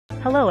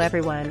Hello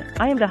everyone,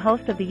 I am the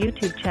host of the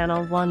YouTube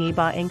channel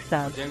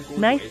wangyiboengsub.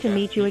 Nice to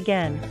meet you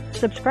again.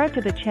 Subscribe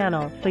to the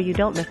channel so you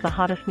don't miss the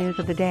hottest news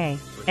of the day.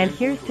 And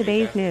here's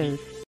today's news.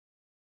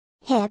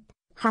 Hip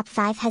Hop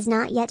 5 has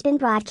not yet been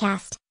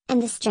broadcast,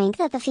 and the strength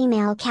of the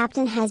female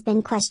captain has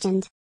been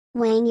questioned.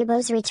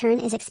 Wangyibo's return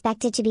is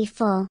expected to be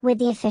full with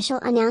the official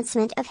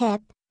announcement of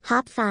Hip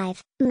Hop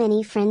 5.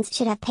 Many friends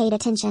should have paid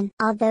attention.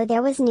 Although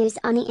there was news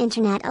on the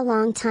internet a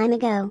long time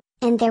ago,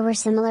 and there were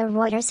similar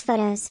Reuters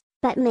photos,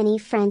 but many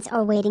friends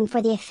are waiting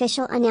for the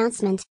official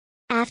announcement.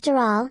 After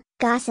all,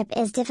 gossip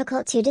is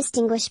difficult to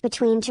distinguish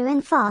between true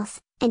and false,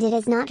 and it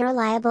is not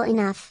reliable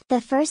enough. The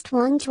first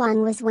one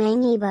was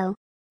wangyibo.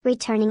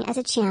 Returning as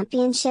a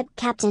championship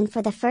captain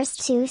for the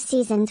first 2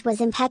 seasons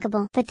was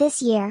impeccable. But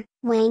this year,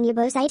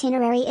 Wangyibo's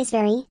itinerary is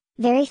very,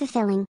 very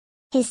fulfilling.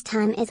 His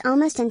time is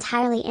almost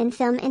entirely in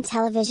film and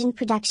television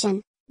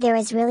production. There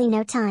is really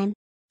no time.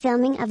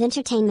 Filming of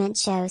entertainment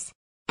shows.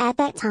 At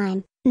that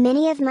time,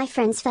 many of my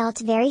friends felt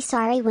very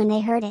sorry when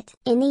they heard it.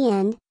 In the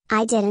end,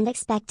 I didn't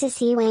expect to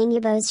see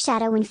Wangyibo's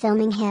shadow when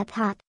filming Hip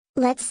Hop.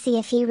 Let's see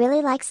if he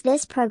really likes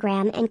this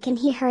program and can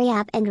he hurry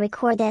up and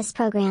record this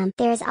program.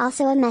 There's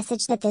also a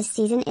message that this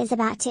season is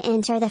about to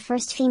enter the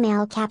first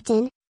female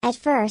captain. At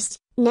first,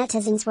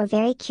 netizens were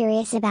very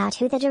curious about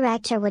who the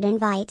director would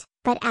invite,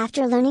 but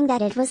after learning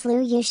that it was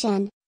Liu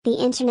Yuxin, the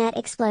internet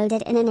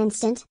exploded in an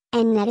instant,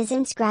 and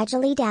netizens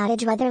gradually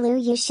doubted whether Liu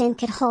Yuxin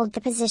could hold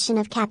the position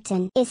of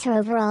captain. Is her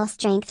overall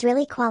strength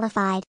really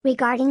qualified?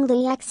 Regarding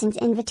Liu Yuxin's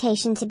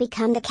invitation to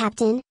become the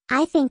captain,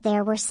 I think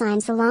there were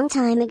signs a long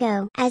time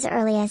ago. As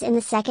early as in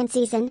the second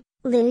season,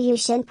 Liu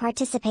Yuxin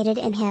participated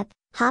in Hip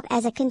Hop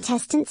as a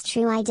contestant's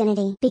true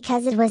identity.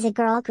 Because it was a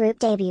girl group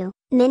debut,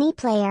 many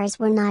players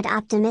were not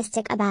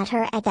optimistic about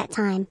her at that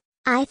time.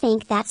 I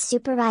think that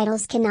super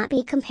idols cannot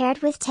be compared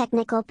with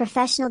technical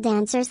professional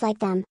dancers like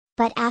them,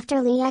 but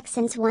after Liu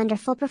Yuxin's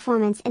wonderful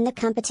performance in the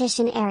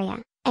competition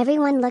area,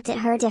 everyone looked at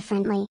her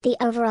differently. The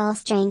overall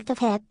strength of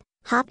Hip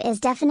Hop is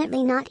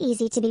definitely not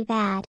easy to be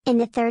bad. In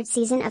the third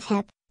season of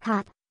Hip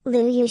Hop,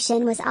 Liu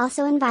Yuxin was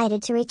also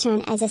invited to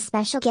return as a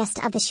special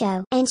guest of the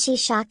show, and she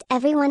shocked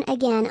everyone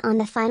again on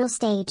the final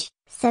stage.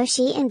 So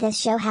she and this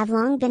show have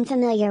long been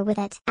familiar with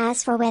it.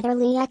 As for whether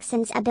Liu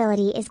Yuxin's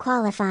ability is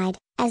qualified,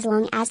 as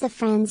long as the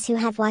friends who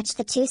have watched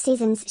the 2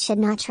 seasons should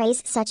not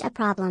raise such a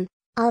problem.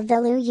 Although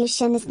Liu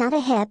Yuxin is not a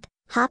hip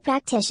hop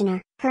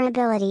practitioner, her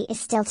ability is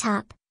still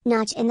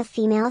top-notch in the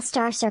female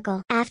star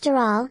circle. After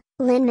all,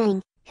 Lin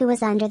Meng, who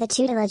was under the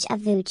tutelage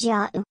of Wu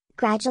Jiao,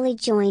 gradually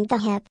joined the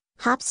hip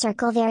hop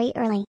circle very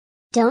early.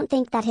 Don't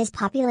think that his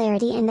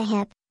popularity in the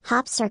hip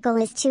hop circle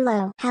is too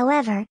low.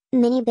 However,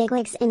 many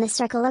bigwigs in the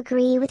circle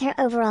agree with her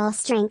overall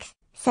strength,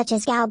 such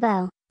as Gao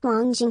Bo,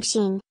 Wang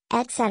Jingxing,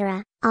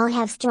 etc., all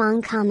have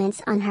strong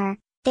comments on her.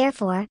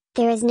 Therefore,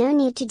 there is no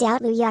need to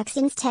doubt Liu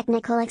Yuxin's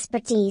technical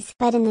expertise.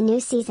 But in the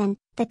new season,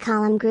 the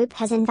column group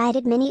has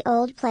invited many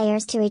old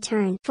players to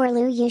return. For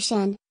Liu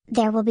Yuxin,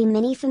 there will be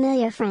many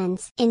familiar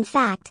friends. In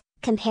fact,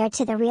 compared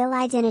to the real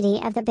identity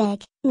of the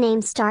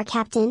big-name star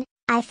captain,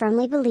 I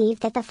firmly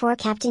believe that the 4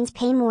 captains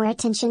pay more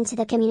attention to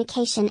the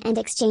communication and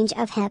exchange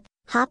of hip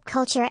hop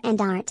culture and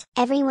art.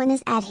 Everyone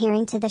is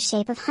adhering to the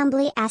shape of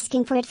humbly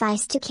asking for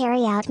advice to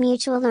carry out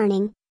mutual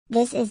learning.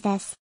 This is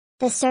this.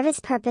 The service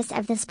purpose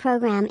of this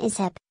program is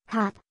hip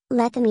hop.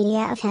 Let the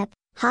media of hip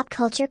hop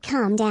culture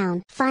calm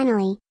down.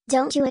 Finally,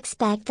 don't you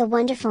expect the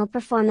wonderful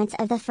performance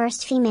of the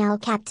first female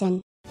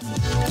captain?